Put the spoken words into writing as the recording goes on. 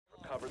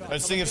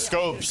Let's think of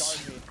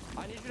scopes.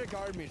 I need you to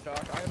guard me, Shawk.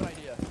 I have an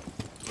idea.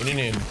 What do you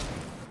need?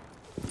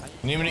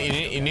 You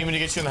need me to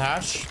get you in the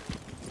hatch?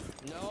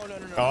 No.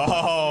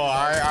 Oh,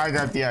 I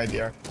got the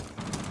idea.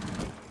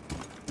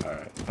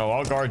 Alright. Oh,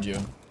 I'll guard you.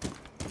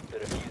 The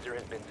diffuser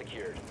has been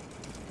secured.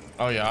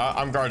 Oh yeah,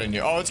 I'm guarding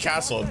you. Oh, it's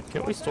castled.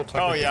 Can't we still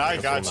Oh yeah, I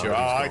got you. Oh,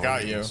 I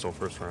got you. Still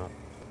first round.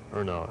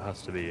 Or no, it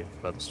has to be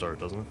at the start,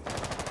 doesn't it?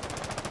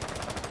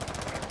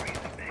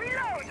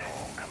 Reload!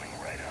 Coming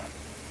right up.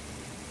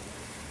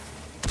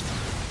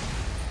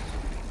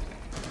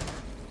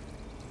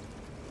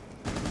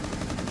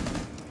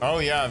 Oh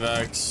yeah,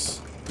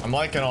 Vex. I'm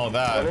liking all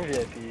that.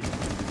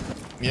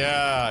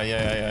 Yeah. Let me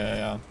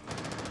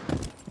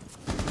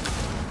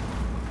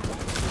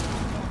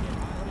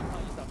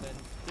tell you something.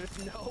 There's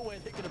no way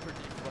they're gonna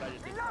predict what I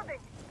just did. Reloading!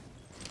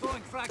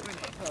 Throwing frag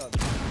grenade.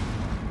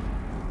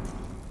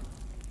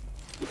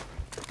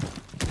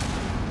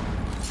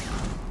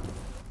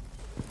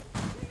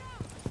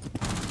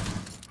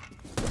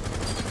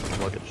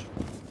 Luggage.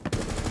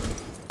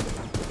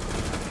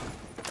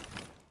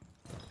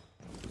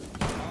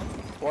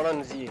 One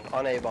on Z,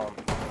 on A bomb.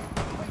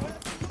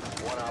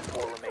 One op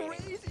 4 remaining.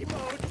 Crazy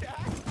mode,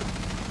 Jack.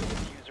 The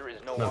diffuser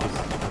is no No. longer in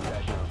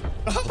possession.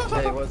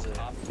 Hey, what's it?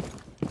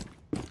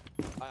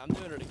 I'm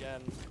doing it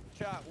again.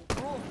 Chat,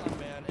 rule of thumb,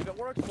 man. If it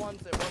works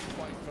once, it works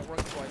twice. If it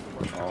works twice, it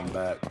works twice. I'm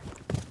back.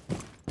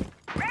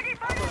 Ready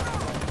for I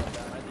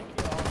think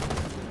you all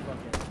just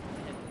fucking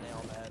hit the nail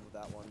on the head with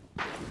that one.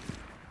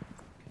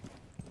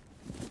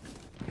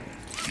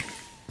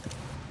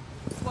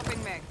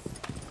 Swapping mags.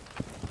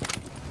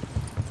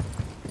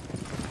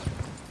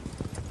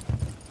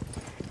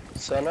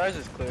 Sunrise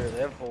is clear. They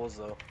have holes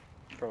though,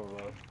 from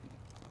above.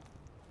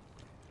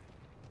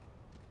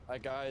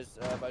 Alright, guys.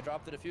 If I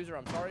drop the diffuser,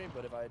 I'm sorry.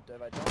 But if I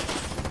don't,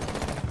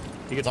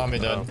 You get Zombie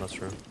dead. Oh, that's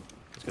true. I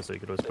was gonna say you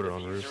could always The put it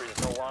on roof. diffuser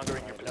is no longer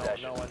in your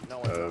possession. no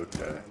one.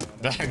 Okay.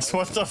 Vex,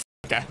 what the f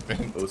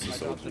happened? Those I are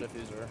dropped the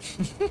soldiers.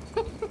 diffuser.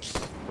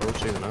 We're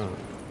rotating out.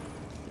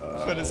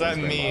 What does that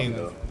what's mean?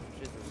 though?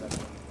 She's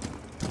reception.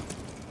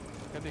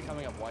 Could be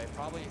coming up white.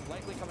 Probably,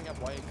 likely coming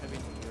up white. Could be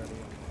security.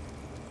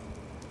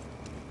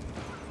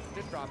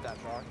 Just drop that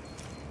truck.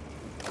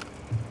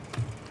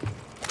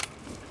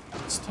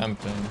 It's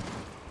tempting.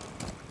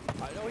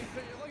 I know he's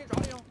luggage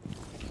audio.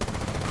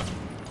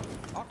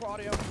 Aqua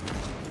audio. On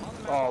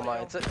the map Oh my,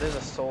 audio. there's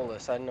a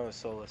soulless. I didn't know it was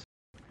soulless.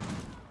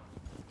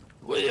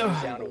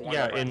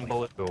 Yeah, in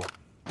bullet bill.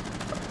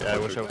 Yeah, I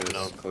wish I would have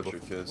known. Culture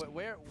kids.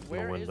 Where is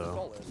the window.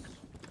 Solus?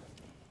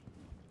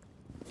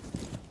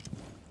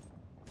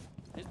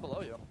 He's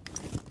below you.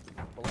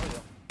 Below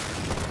you.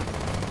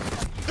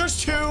 There's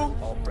two!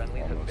 All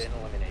friendlies have been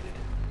eliminated.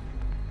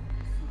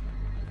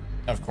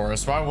 Of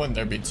course, why wouldn't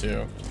there be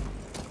two?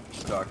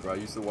 Doc, bro, I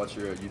used to watch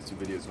your YouTube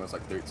videos when I was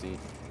like 13.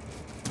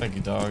 Thank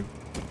you, dog.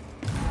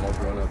 I'm all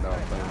grown up now,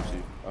 I'm playing with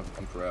you.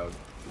 I'm proud.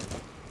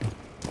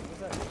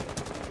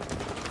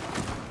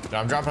 Yeah,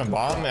 I'm dropping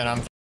bomb and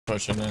I'm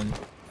pushing in.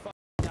 Fuck,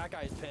 that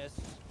guy's pissed.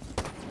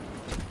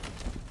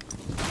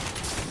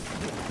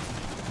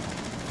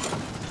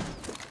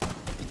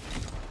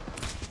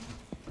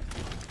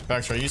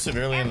 Vex, are you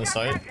severely in the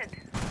site?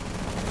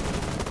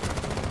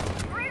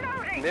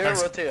 Reloading! They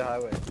Next. rotate a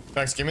highway.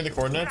 Vex, give me the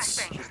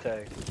coordinates. She's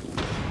tagged.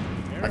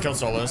 I killed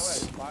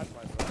Solus.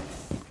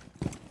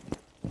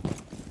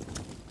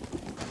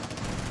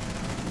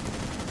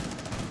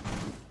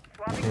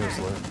 Here's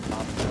lit.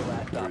 Op 4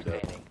 last stop There we go.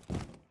 standing.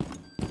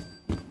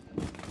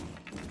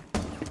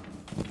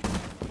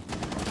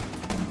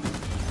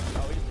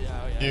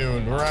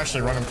 Dude, we're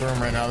actually running through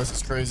him right now. This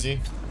is crazy.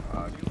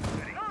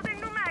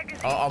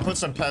 I'll put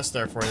some pests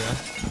there for you.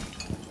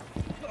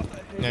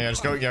 Yeah,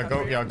 just go. Yeah,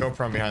 go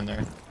prone behind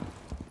there.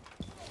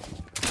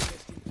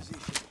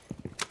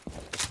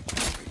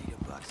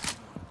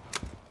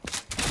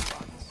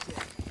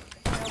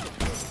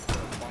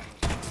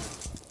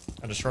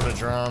 I destroyed a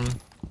drum.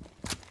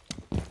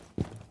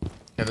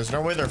 Yeah, there's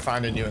no way they're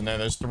finding you in there.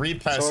 There's 3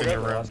 pests in your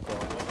room.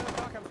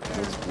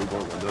 We go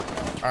window.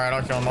 Alright,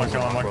 I'll kill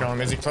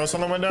him. Is he close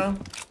on the window?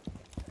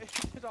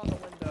 He's on the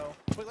window.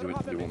 Wait, let Do him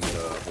hop you in. want me to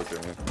look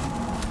at him?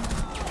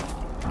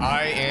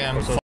 I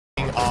am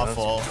fucking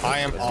awful. I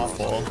am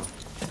awful.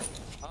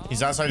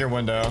 He's outside your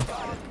window.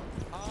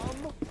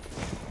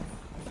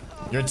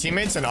 Your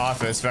teammate's in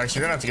office, Vex.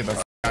 You're gonna have to get the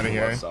f out of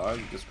here. Left side,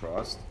 you just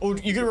crossed. Oh,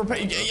 you can repair.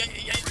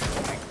 Yeah.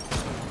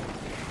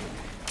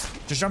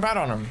 Just jump out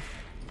on him.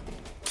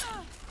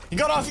 He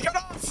got off.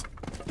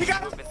 You've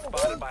been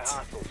spotted by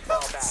hostiles. Fall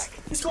back.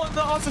 He's going to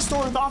the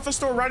office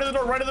door. Right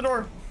at the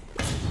door.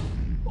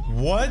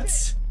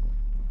 What?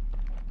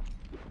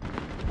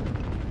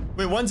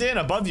 Wait, one's in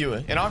above you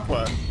in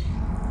Aqua.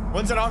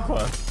 One's in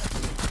Aqua.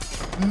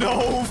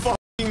 No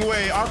fucking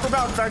way. Aqua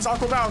bound, Vex.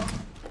 Aqua bound.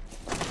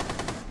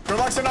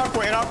 Relax in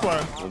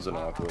Aqua. One's an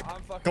aqua.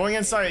 Going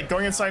inside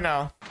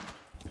now.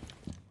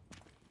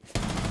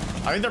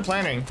 I think they're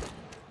planning.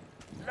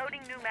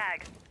 Loading new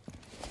mag.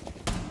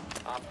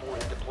 Op 4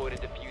 has deployed a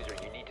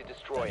diffuser. You need to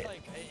destroy it.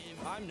 Like,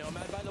 if I'm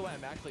Nomad, by the way,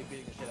 I'm actually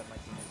beating the shit out of my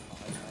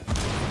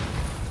teammates.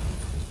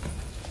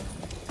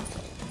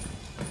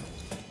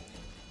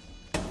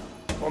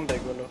 One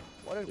big window.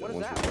 What is one's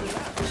that? right. What is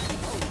that?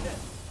 Oh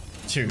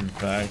shit. Dude,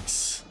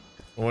 Vex.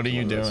 What are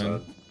you On that doing?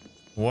 side.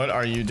 What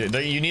are you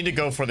doing? You need to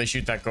go before they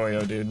shoot that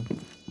Goyo, dude.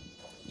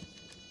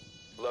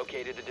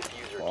 Located the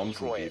diffuser. Bombs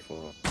Destroy and it.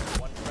 default.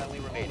 One friendly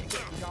remaining.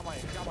 He got my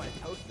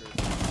toaster.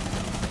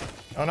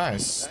 Oh,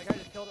 nice. That guy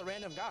just killed a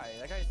random guy.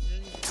 That guy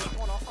just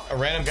going off. A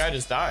random guy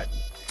just died.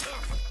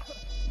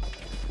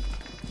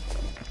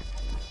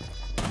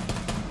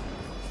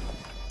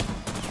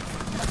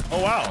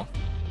 Oh, wow.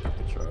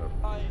 Good try.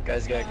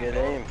 Guys got good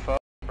aim.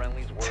 Fuck.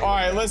 Friendlies were. All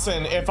right,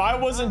 listen. If I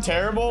wasn't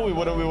terrible, we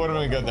would have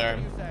been good there.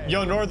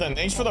 Yo, Northern,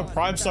 thanks for the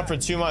Prime stuff for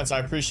 2 months. I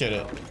appreciate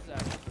it.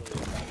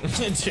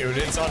 Dude,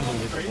 it's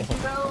unbelievable.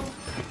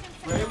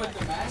 Ray with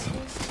the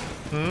Masters?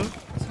 Hmm?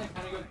 Isn't it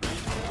kind of good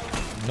crazy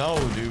though? No,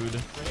 dude.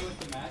 Ray with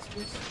the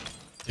Masters?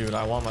 Dude,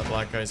 I want my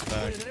black guys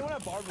back. Does anyone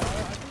have barbed wire? I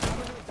think I'm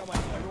gonna tell my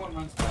Everyone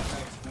runs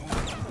flashbacks. No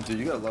one. Dude,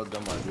 you got a lot of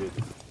dumb ideas.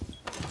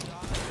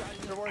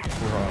 they're working.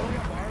 Bro.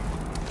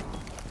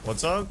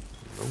 What's up?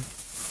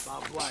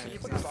 Can you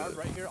put a barb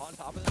right here on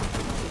top of this?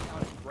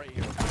 Right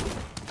here.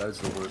 That is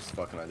the worst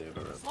fucking idea I've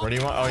ever heard. Where do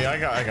you want? Oh, yeah, I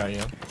got you.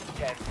 10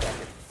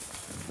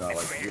 seconds. No,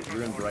 like,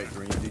 you're in bright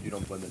green, dude, you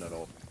don't blend in at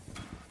all.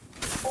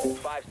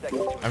 5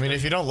 seconds. I mean,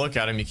 if you don't look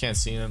at him, you can't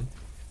see him.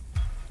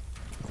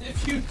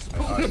 If you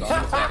Alright, so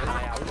I'm Keep an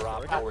eye out for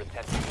Op 4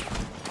 10. I'm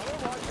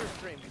gonna watch your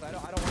stream because I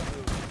don't want to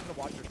move. I'm just gonna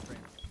watch your stream.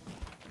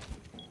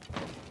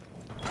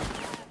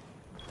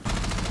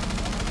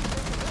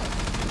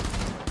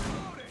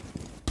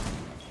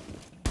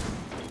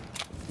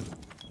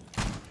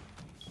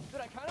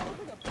 Dude, I kind of look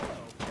like a pillow.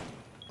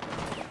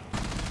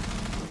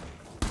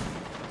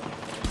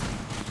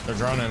 They're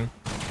droning.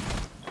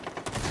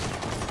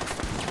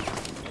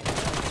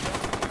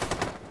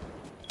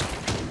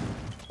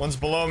 One's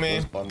below me.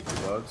 Those bottom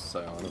gloves,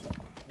 say on it.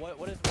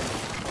 What is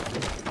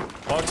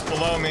Buck's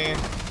below me.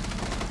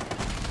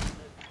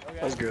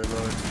 That's good,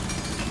 Lord.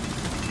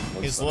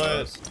 He's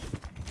lit.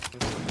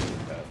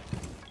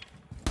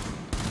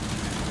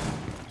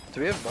 Do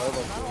we have barb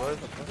on the wood?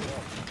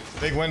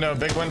 Big window,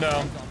 big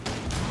window.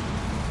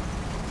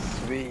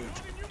 Sweet.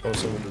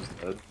 Also, window's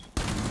dead.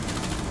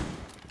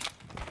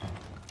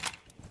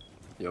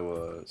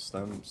 Yo,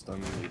 stun me,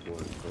 boy. Why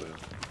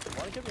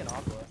don't you give me an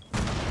aqua?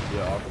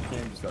 Yeah, Aqua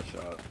Cam just got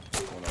shot.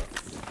 One up.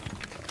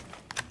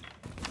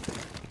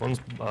 One's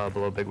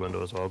below big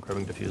window as well,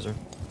 grabbing diffuser.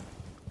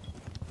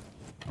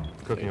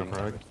 Cooking up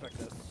frag. Respect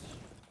this.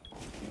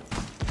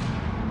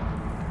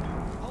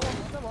 Oh,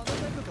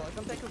 let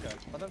them take Kuka.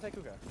 Let them take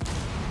Kuka.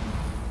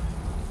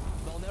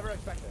 They'll never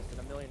expect this in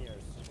a million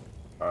years.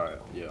 Alright,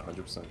 yeah,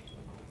 100%.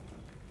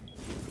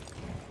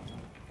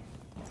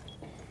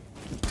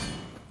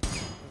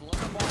 Let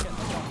them walk in,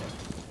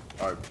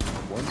 Alright,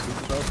 one's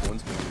super up,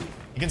 one's gonna be.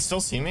 You can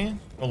still see me?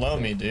 Below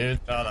me, dude.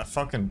 Oh, that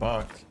fucking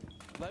Buck.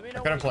 Let me know.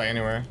 I couldn't play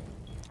anywhere.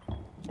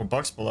 Well,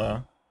 Buck's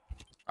below.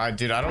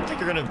 Dude, I don't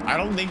think you're gonna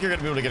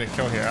be able to get a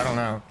kill here. I don't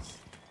know.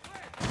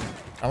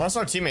 Unless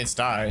our teammates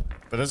die.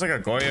 But there's like a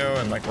Goyo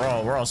and like we're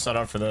all set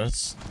up for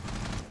this.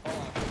 Hold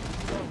on. This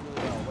is going really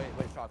well.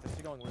 Wait, Shawk. This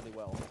is going really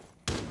well.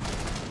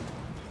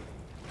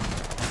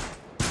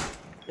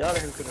 Yeah,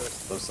 who could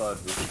have? Left side,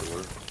 move the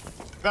door.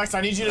 Vex,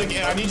 I need you to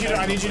enact. I need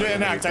you to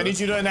enact. I need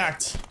you to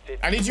enact.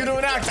 I need you to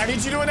enact. I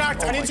need you to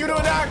enact. I need you to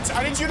enact.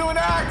 I need you to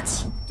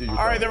enact. Dude,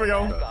 All right, there we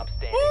go. Stop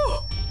standing. Woo!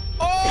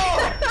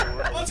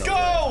 Oh! Let's go!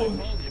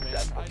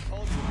 I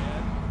told you,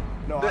 man.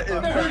 No,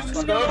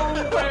 There's no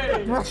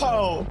way!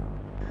 Bro!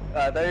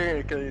 I thought you were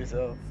gonna kill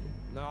yourself.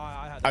 No,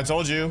 I had. I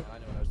told you. I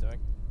knew what I was doing.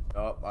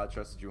 Oh, I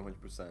trusted you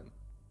 100%.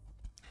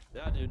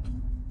 Yeah, dude.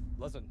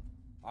 Listen,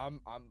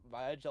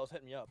 my edge is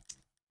hitting me up.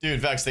 Dude,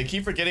 Vex, they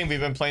keep forgetting we've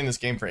been playing this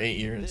game for 8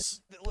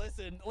 years.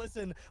 Listen.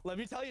 Let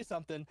me tell you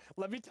something.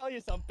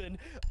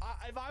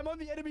 If I'm on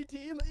the enemy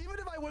team, even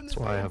if I win this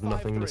That's why I game have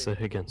nothing to 5-3, say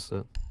against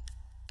it.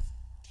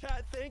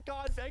 Chat, thank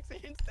God Vex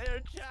ain't there,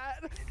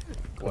 chat.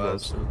 Well,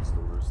 it's the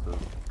worst though.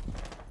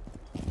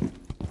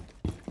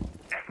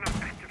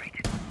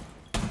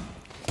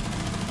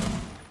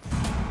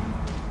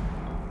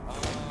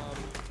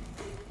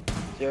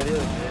 Yeah, it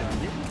is.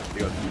 You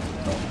got to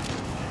top.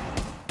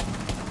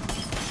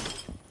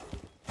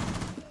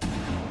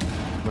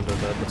 Window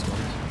dead, that's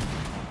one.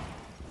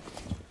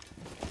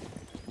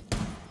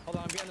 Hold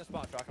on, I'm getting the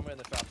spot, Shawk. I'm getting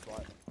the shot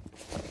spot.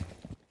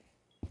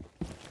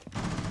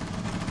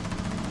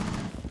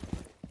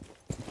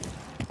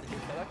 Did you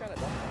kill that guy that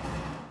dumped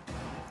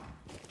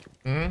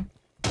Hmm?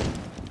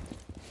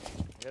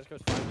 You guys go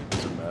find me.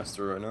 He's a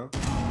master right now.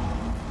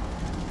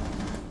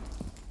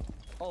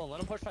 Hold on, let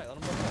him push tight. Let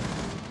him push tight.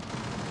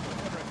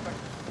 Never expect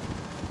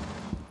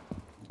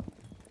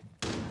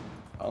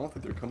I don't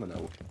think they're coming out.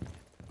 it.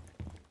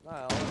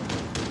 Nah,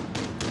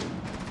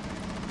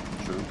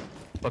 True.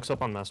 Buck's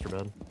up on master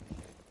bed.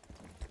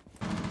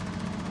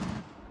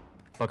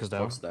 Buck is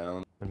down. Buck's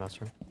down. And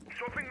master.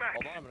 hold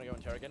on, I'm gonna go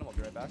interrogate him. I'll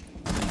be right back.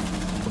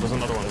 Well, there's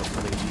another one that's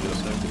running into you.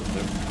 Just there.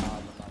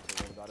 I'm not too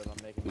worried about it. I'm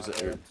making There's my an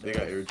way air. up They to-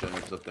 got air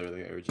generators up there. They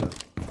got air gen.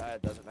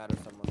 That doesn't matter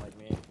to someone like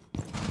me.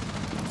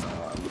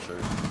 I'm sure.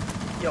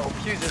 Yo,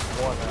 Fuse is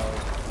 1 hour.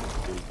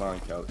 He's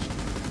behind couch.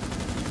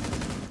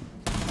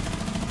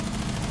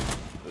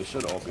 They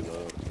should all be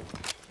low.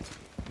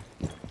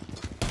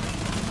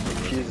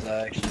 She's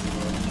actually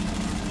low.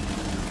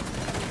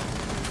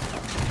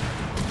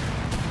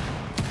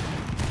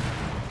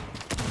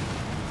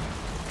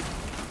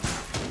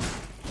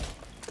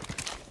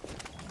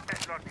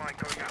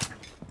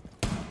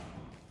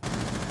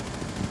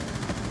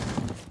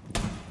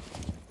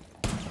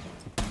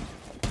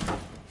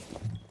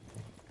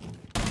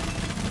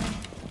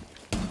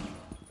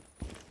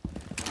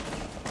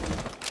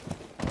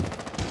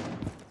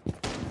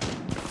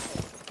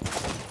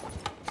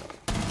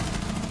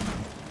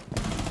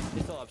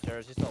 He's still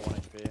upstairs. He's still at 1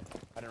 HP.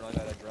 I didn't realize I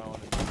had a drone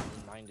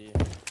and 90.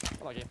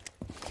 Lucky.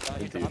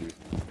 He's up.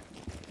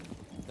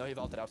 No, he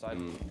vaulted outside.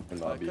 In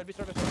lobby. Could be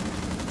service.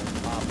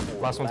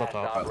 Last one's up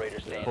top.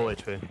 Operator standing. Full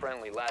HP.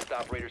 Friendly, last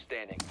operator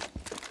standing.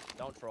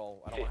 Don't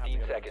troll. I don't 15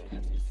 have to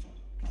seconds. These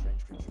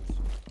strange creatures.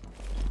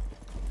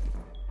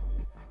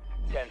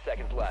 10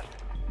 seconds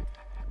left.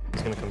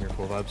 He's gonna come here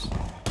full vibes.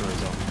 Where is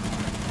he?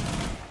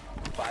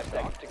 5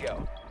 seconds to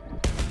go.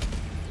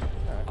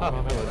 Oh,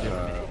 hello,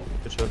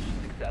 dude. Good shot.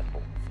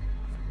 Successful.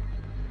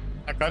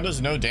 That guy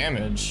does no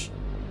damage.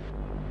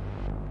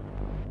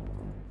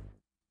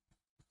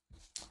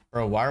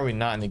 Bro, why are we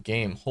not in the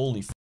game? Holy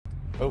f.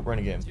 Oh, we're in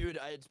a game. Dude,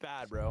 it's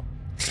bad, bro.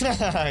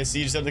 I see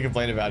you just have to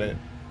complain about it.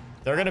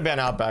 They're gonna ban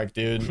Outback,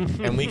 dude.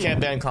 And we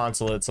can't ban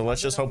Consulate, so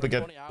let's just hope we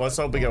get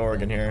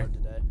Oregon here.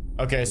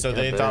 Okay, so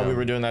they thought we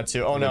were doing that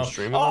too. Oh no.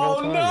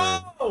 Oh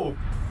no!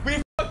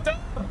 We fucked up!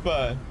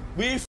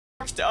 We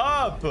fucked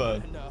up!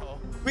 No.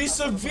 We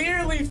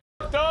severely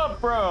fucked up, I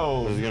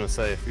bro! was gonna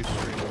say, if you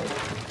stream it.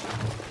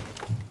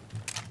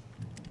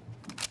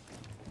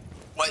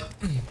 What?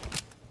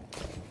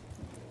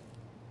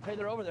 Hey,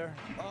 they're over there.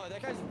 Oh,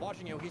 that guy's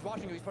watching you. He's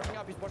watching you. He's pushing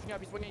up. He's pushing up.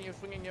 He's swinging you.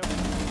 Swinging you.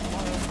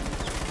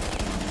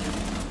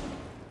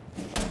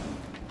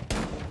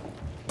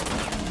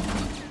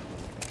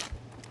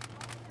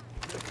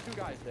 There's 2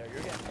 guys there.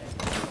 You're getting hit.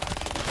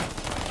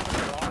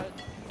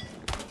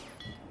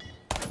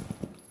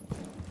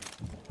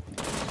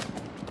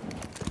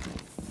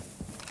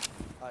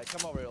 Alright,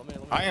 come over here. Let me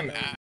I am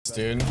ass,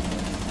 dude.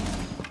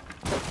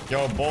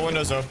 Yo, bull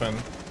window's open.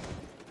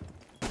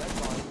 That's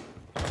fine.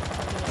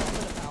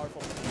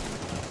 Powerful.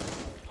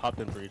 Hopped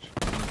in breach.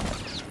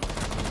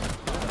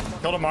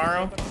 Kill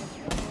tomorrow.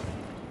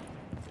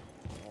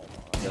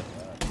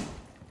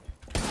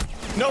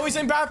 No, he's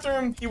in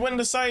bathroom. He went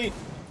into sight.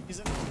 He's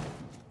in. Not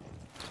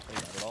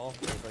at all.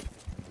 Just like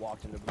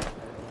walked into the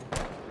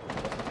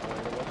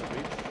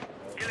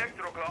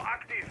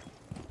active.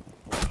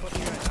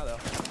 pushing you right now, though.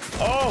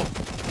 Oh!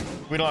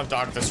 We don't have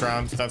dock this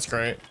round. That's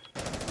great.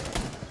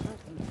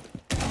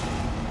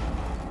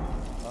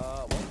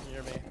 One's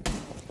near me.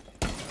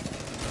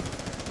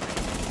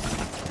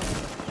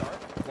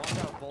 Shark, walked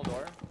out full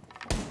door.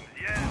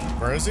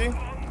 Where is he?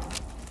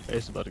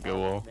 Ace about to go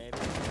wall. Maybe.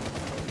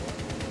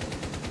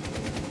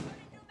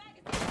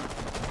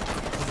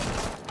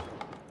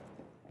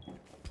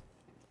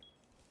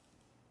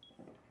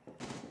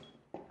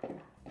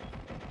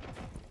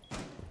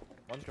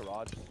 One's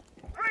garage.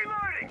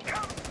 Reloading.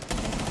 Come.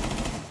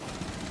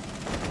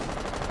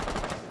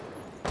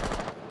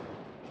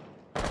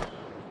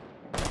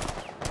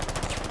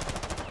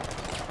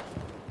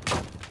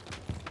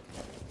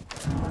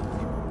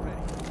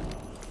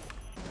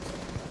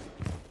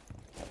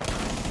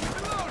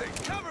 Reloading.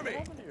 Cover me.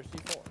 What happened to your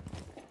C4?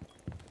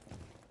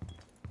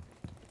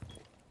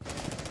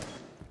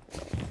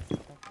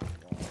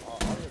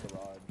 I'll your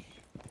garage.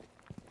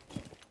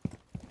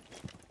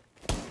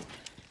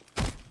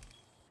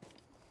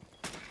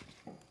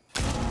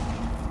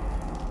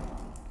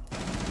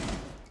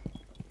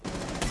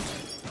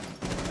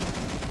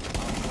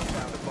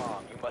 Found a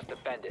bomb. You must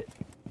defend it.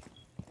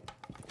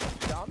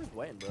 Yeah, I'm just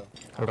waiting, bro.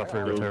 What about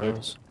 3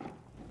 returns?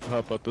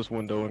 Hop out this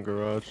window in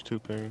garage, 2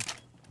 ping.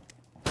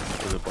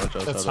 There's a bunch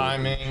outside. The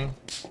timing.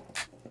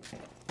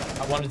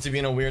 I wanted to be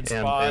in a weird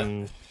spot.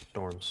 And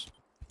storms.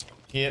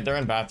 They're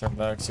in bathroom,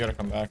 Vex. You gotta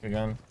come back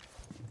again.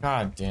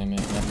 God damn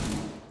it.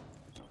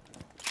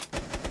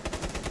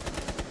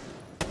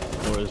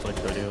 Door is like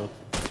 30 health.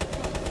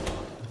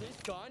 This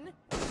gun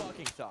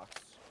fucking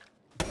sucks.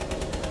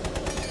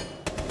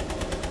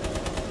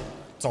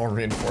 It's all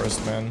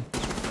reinforced, man.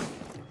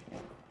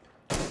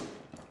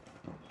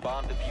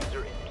 Bomb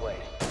diffuser in place.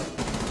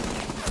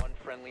 One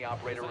friendly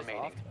operator Is this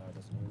remaining. off? It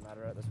doesn't even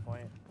matter at this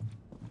point.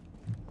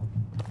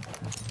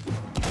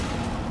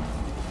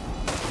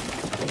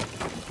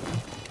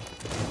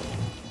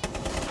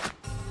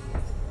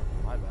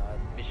 My bad.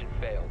 Mission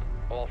failed.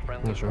 All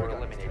friendlies Sure. were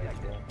eliminated.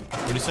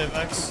 What do you say,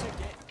 Vex?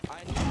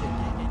 I need to get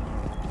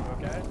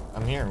in here, okay?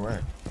 I'm here.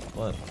 Where?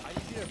 What? I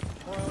need you to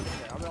throw in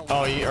there. I'm gonna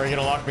Oh, are you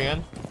gonna lock me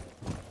in?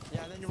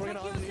 yeah, and then we're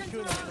gonna unleash you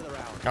in the end of the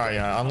round. Oh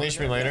yeah, unleash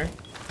me later.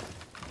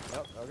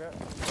 Yep, okay.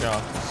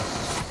 Yeah.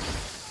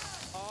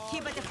 Oh,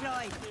 Keep it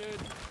deployed.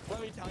 dude, let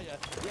me tell you.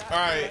 Yeah, All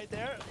right. right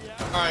there.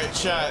 Yeah. All right,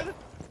 chat. Dude,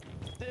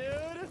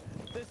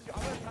 this is,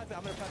 I'm gonna prep it.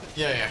 I'm gonna prep it.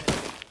 Yeah.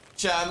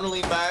 Chat, I'm gonna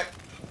lean back.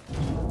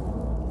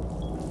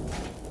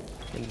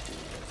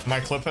 Am I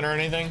clipping or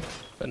anything?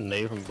 A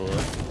nade from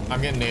below.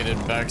 I'm getting naded,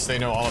 Vex. They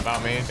know all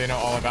about me. They know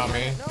all about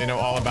me. They know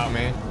all about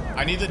me.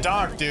 I need the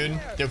dock, dude.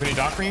 Yo, can you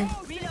dock me?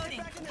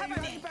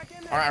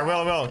 All right, I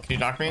will. Can you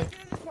dock me?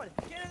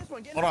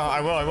 Hold on,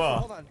 I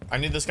will. I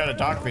need this guy to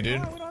dock me,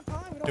 dude.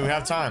 Do we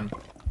have time?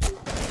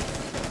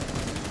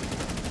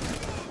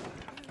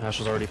 Ash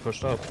is already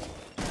pushed up.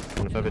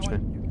 25 HP.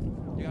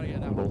 You gotta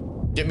get that one.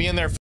 Bull. Get me in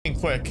there f***ing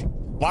quick.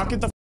 Lock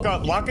it the f***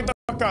 up. Lock it the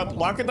f*** up.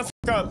 Lock it the f***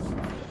 up.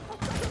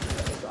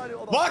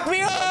 Lock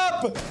me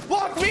up!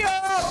 Lock me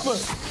up!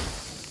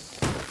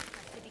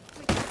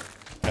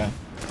 Okay.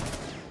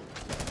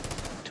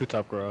 2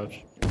 top garage.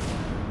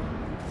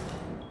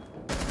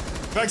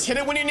 Vex, hit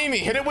it when you need me.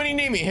 Hit it when you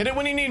need me. Hit it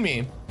when you need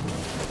me.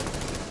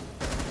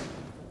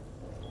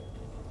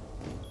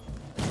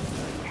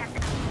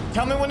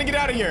 Tell me when to get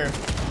out of here.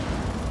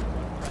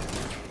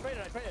 Trade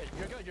it.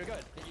 You're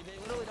good. They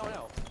literally don't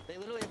know. They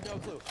literally have no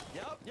clue.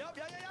 Yep. Yeah.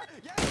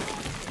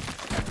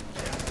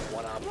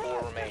 1 on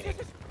 4 remaining.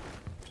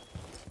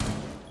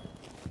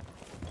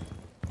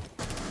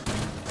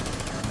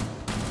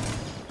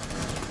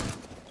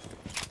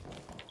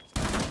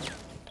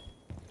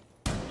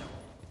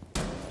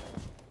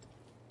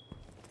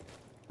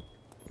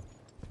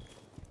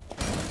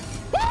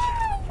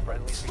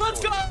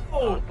 Let's go!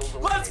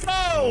 Let's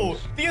go!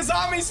 The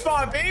Azami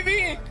spot,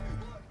 baby!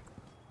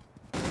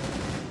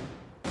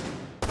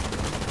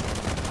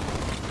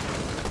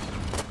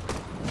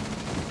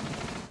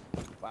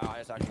 Wow, I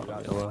just actually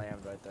got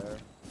slammed right there.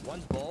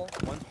 One's bull,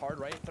 one's hard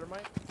right,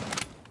 thermite.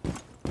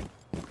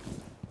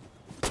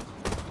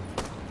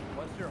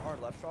 What's your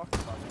hard left, Shawk?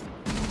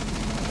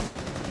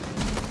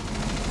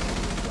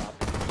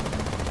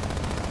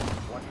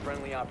 One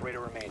friendly operator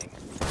remaining.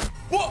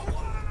 Whoa!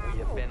 We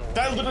have been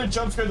That literally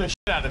jump scared the shit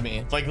out of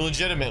me. Like,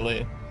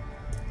 legitimately.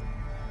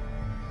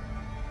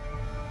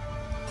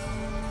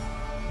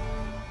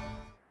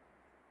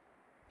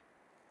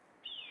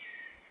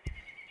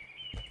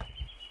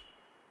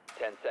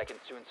 seconds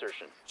to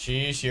insertion.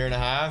 Sheesh, year and a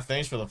half.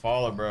 Thanks for the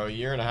follow, bro.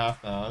 Year and a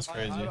half now. That's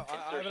crazy. I have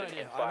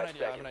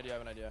an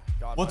idea.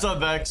 God, What's up,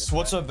 Vex?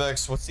 What's up,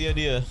 Vex? What's the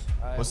idea?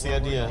 What's the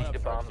idea? Need to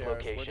bomb the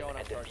location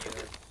and defuse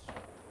it.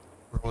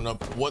 We're going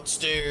up what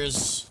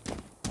stairs?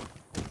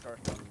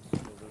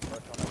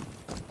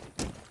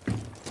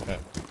 Okay.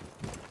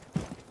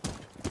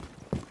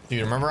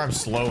 Dude, remember I'm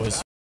slow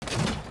as.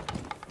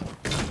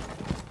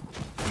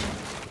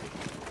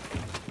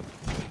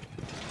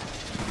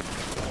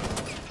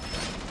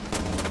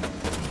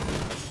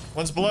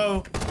 One's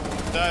below.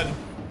 Dead.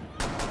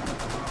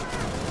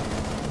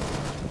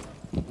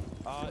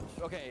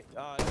 Okay,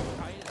 Kai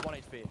is 1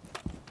 HP.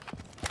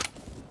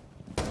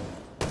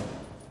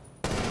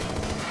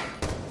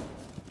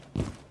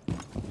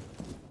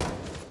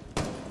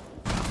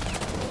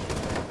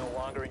 No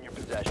longer in your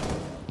possession.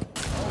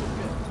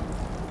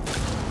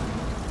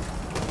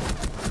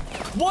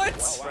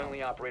 What?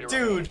 Friendly operator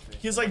Dude,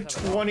 he's like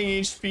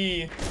 20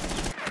 HP.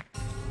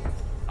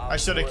 I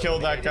should have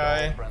killed that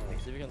guy.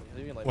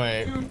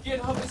 Wait. Dude,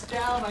 get up is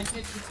down. I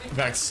can't continue.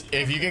 Vex,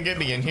 if you can get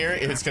me in here,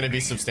 it's gonna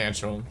be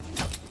substantial.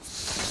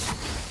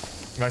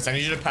 Vex, I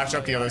need you to patch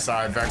up the other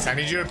side. Vex, I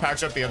need you to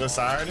patch up the other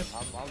side.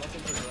 I'm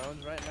looking for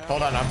drones right now.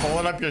 Hold on, I'm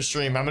pulling up your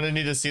stream. I'm gonna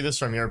need to see this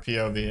from your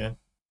POV.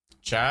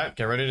 Chat,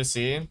 get ready to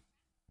see.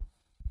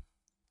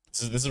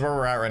 This is where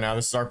we're at right now.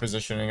 This is our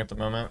positioning at the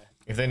moment.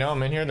 If they know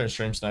I'm in here, they're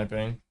stream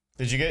sniping.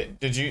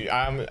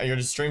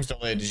 Your stream's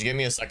delayed. Did you get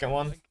me a second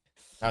one?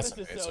 That's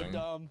this amazing. is so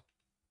dumb.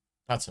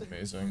 That's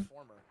amazing.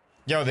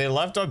 Yo, they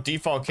left up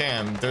default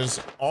cam. There's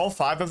all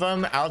 5 of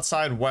them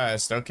outside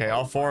west. Okay,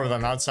 all 4 of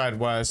them outside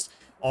west.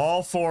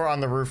 All 4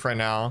 on the roof right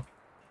now.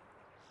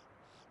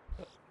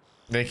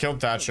 They killed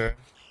Thatcher.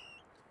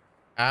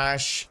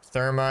 Ash,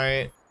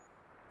 Thermite.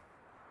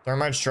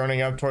 Thermite's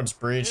droning up towards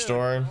breach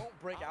door.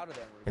 Don't break out of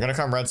there. They're gonna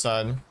come red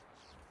side.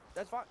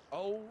 That's fine.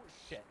 Oh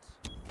shit.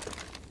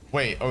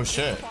 Wait, oh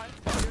shit.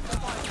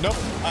 Nope.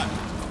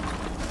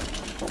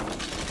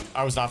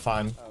 I was not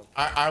fine. Oh.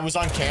 I was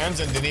on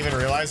cams and didn't even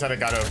realize that it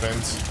got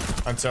opened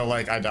until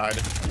like I died.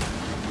 They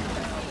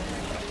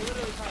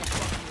literally kind of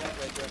fucked me up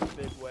right there in a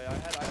big way. I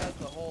had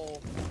the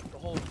whole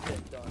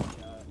shit done.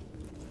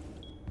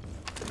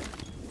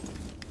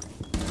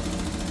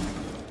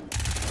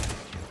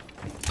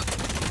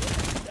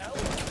 That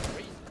was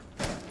crazy.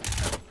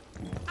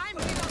 I'm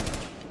reloading.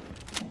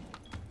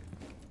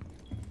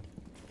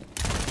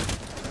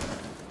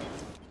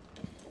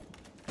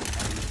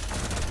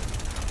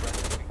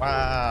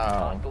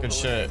 Wow, good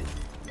shit.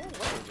 No way,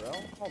 bro.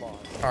 Hold on.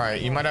 All right,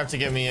 you might have to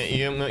get me.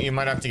 You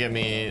might have to get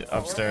me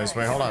upstairs.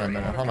 Wait, hold on a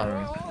minute. Hold on a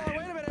minute.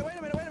 Wait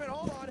a minute.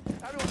 Hold on.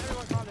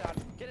 Everyone calm down.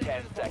 Get in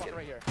 10 seconds.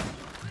 right here.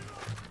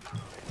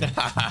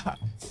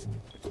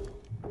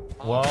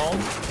 Well,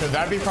 could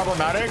that be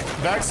problematic?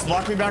 Vex,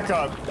 lock me back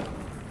up.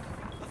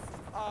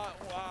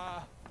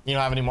 You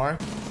don't have any more?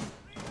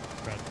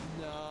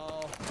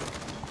 No.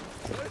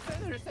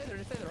 Just stay there.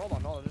 Hold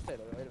on. Just stay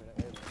there. Wait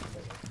a minute.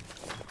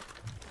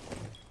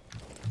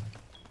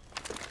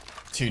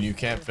 Dude, you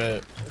can't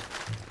fit.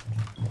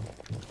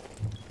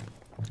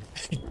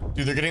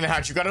 Dude, they're getting the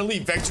hatch. You gotta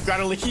leave, Vex. You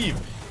gotta leave.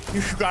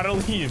 You gotta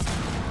leave.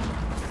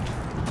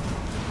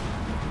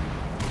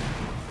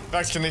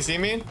 Vex, can they see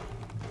me?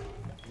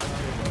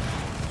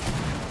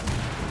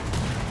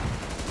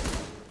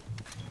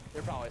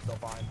 You're probably still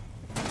fine.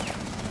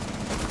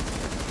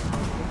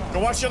 Go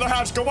watch the other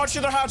hatch. Go watch the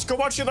other hatch. Go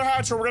watch the other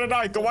hatch or we're gonna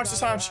die. Go watch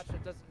this hatch. It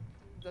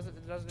doesn't.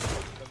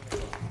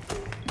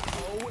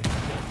 Oh, wait.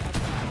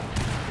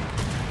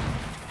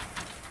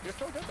 You're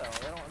still good though.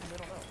 They don't know.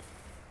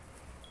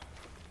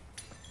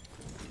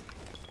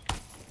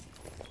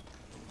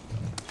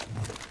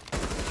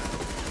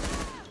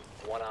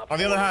 One op On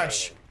the other 4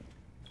 hatch.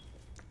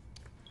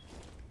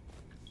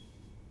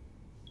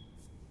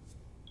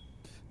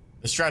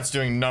 The strat's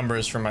doing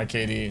numbers for my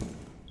KD.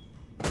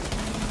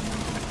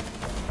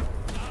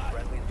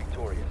 Friendly's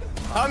victorious.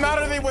 How mad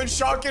are they when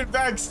Shawk and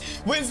Vex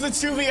wins the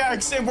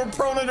 2vx and we're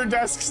prone under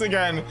desks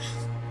again?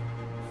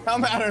 How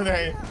mad are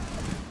they?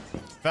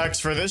 Vex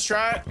for this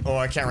strat? Oh,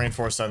 I can't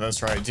reinforce that.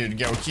 That's right, dude.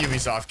 Yo,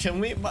 Kiwi's off.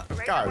 Can we,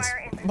 guys,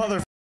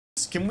 mother,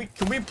 can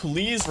we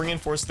please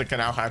reinforce the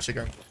canal hatch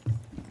again?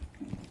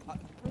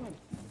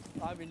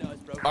 I mean, no,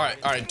 it's broken. All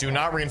right. Do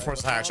not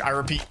reinforce the hatch. I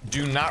repeat,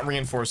 do not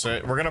reinforce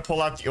it. We're gonna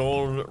pull out the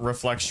old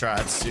reflect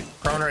strats.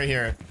 Prone right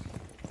here.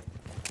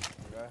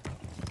 Okay.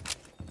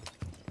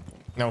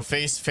 No,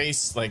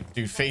 face, like,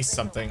 dude, face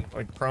something.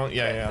 Like, prone,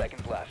 yeah.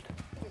 Seconds left.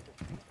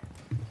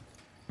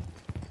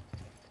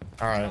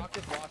 All right.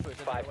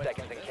 5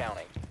 seconds and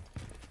counting.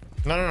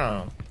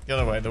 No. The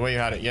other way, the way you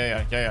had it.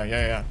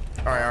 Yeah.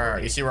 All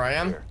right. You see where I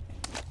am?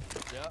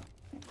 Yeah.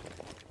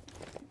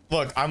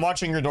 Look, I'm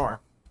watching your door.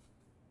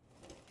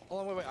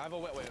 Hold on, wait. I have a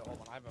hold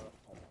on.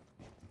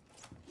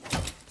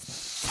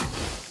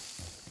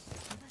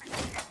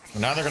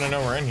 Now they're gonna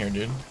know we're in here,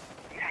 dude.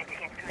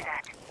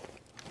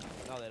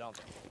 No, they don't.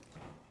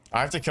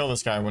 I have to kill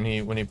this guy when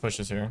he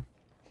pushes here.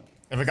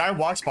 If a guy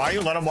walks by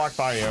you, let him walk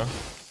by you.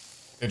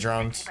 They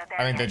droned.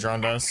 I think they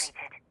droned us.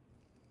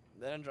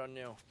 They didn't drone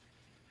you.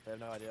 They have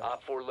no idea.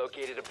 Op 4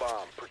 located a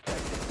bomb. Protect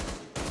it.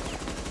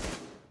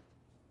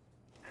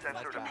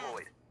 Sensor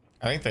deployed.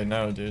 I think they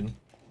know, dude.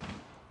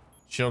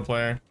 Shield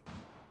player.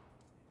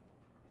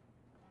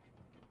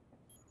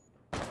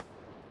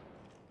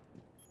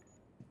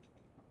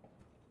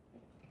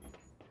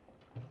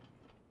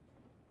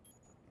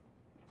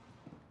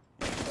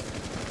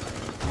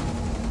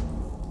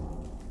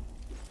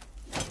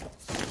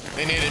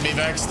 They needed me,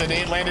 Vex. The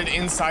nade landed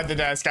inside the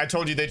desk. I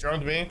told you they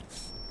droned me.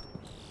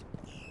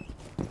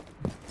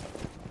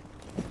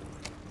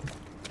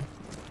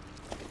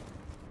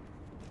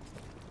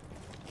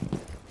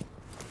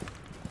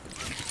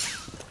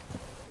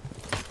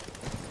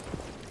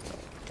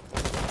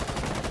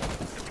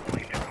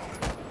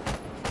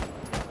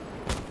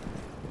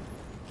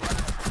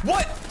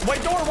 What?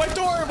 White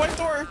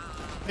door.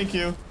 Thank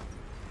you.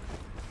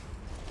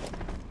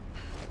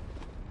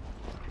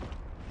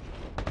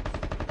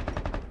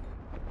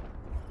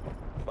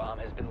 Bomb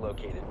has been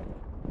located.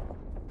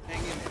 Hang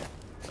in there.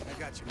 I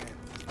got you, man.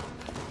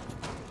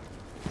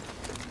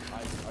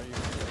 Are you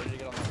ready to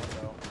get on that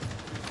window?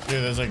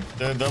 Dude, there's like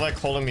they're like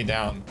holding me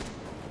down.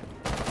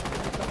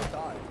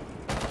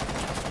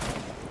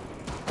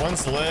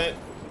 One's lit.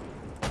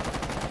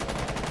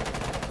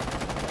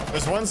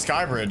 There's one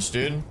Skybridge,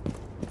 dude.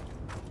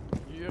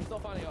 You're still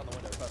finding out on the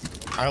window.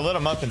 I lit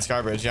him up in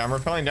Skybridge. Yeah, I'm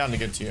rappelling down to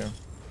get to you.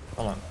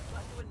 Hold on.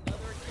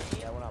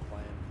 Yeah, we're not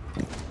playing.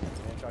 Me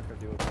and Chuck are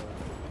doing it.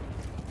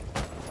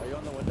 Are you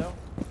on the window?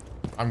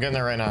 I'm getting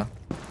there right now.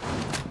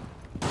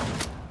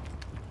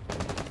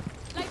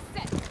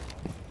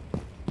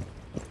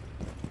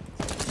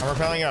 I'm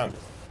rappelling up.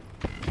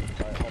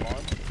 Alright, hold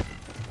on.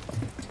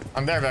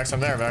 I'm there, Vex.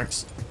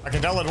 I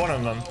can download one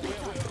of them. Oh, wait,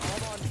 hold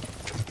on.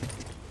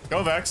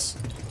 Go, Vex.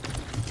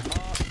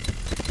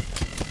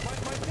 My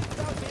kid's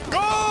down here.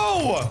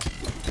 Go!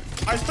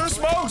 I threw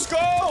smokes. Go!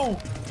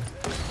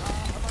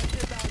 My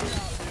kid's down here,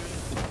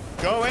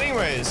 dude. Go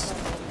anyways.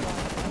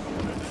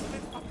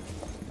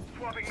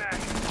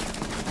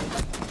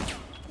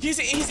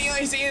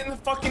 He's in the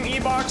fucking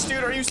E-box,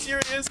 dude. Are you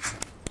serious?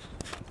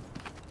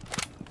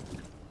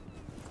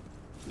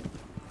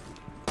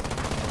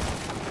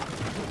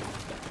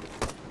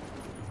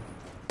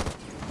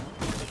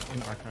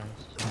 In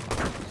archives.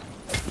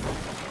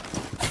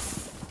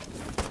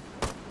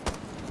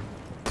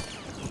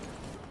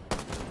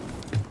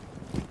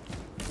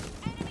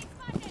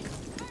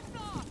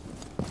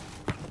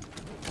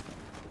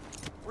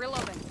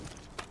 Reloading.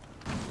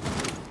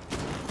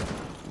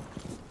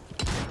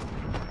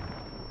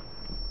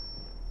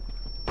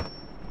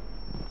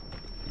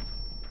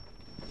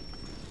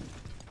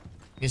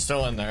 He's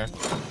still in there. Did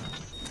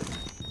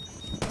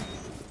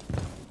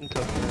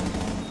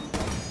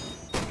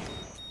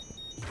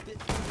they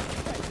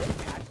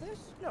catch this?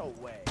 No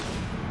way.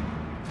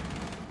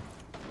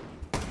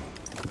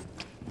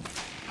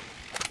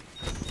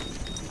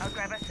 I'll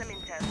grab us some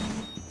intel.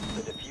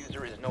 The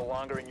diffuser is no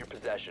longer in your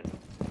possession.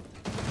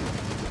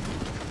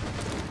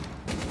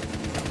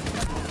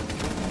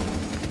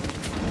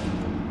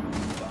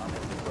 Bomb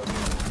has been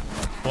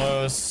located.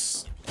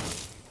 Close.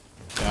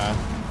 Yeah.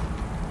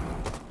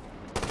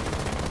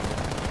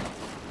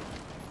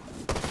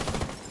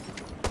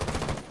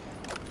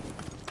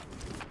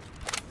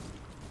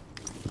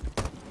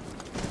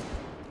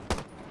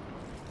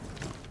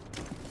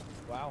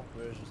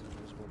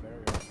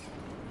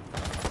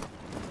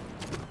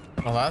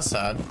 Oh, that's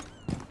sad.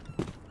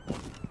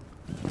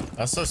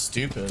 That's so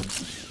stupid.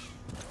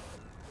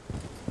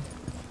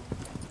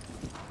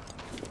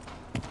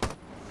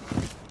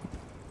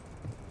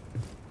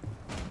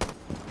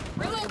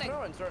 Reloading.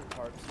 Throw in certain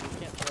parts. You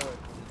can't throw it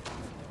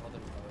in other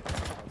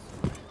parts.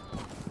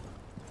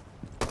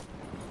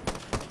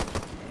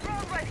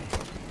 Drone ready.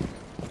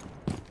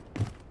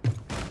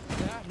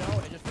 Yeah, no,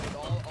 it just makes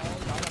all the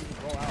items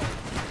just roll out.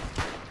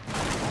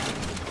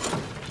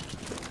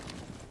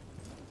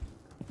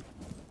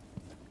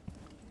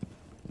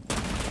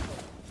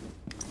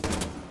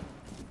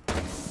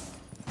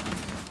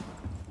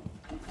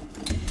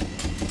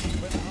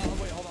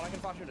 Wait, hold on. I can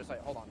flash you to sight.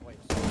 Hold on, wait.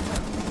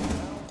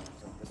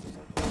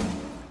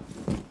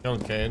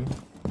 Killed Cade.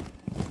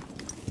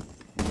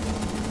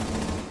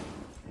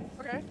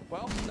 Okay,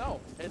 well, no.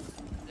 It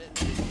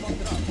just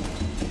fucked it up.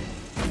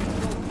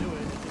 Don't do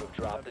it.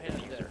 Drop the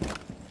diffuser.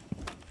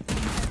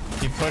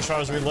 He pushed while I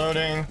was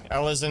reloading.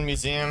 Ella's in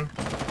museum.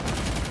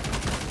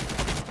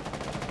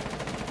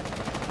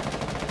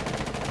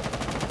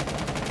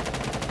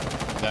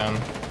 Damn,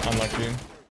 unlucky.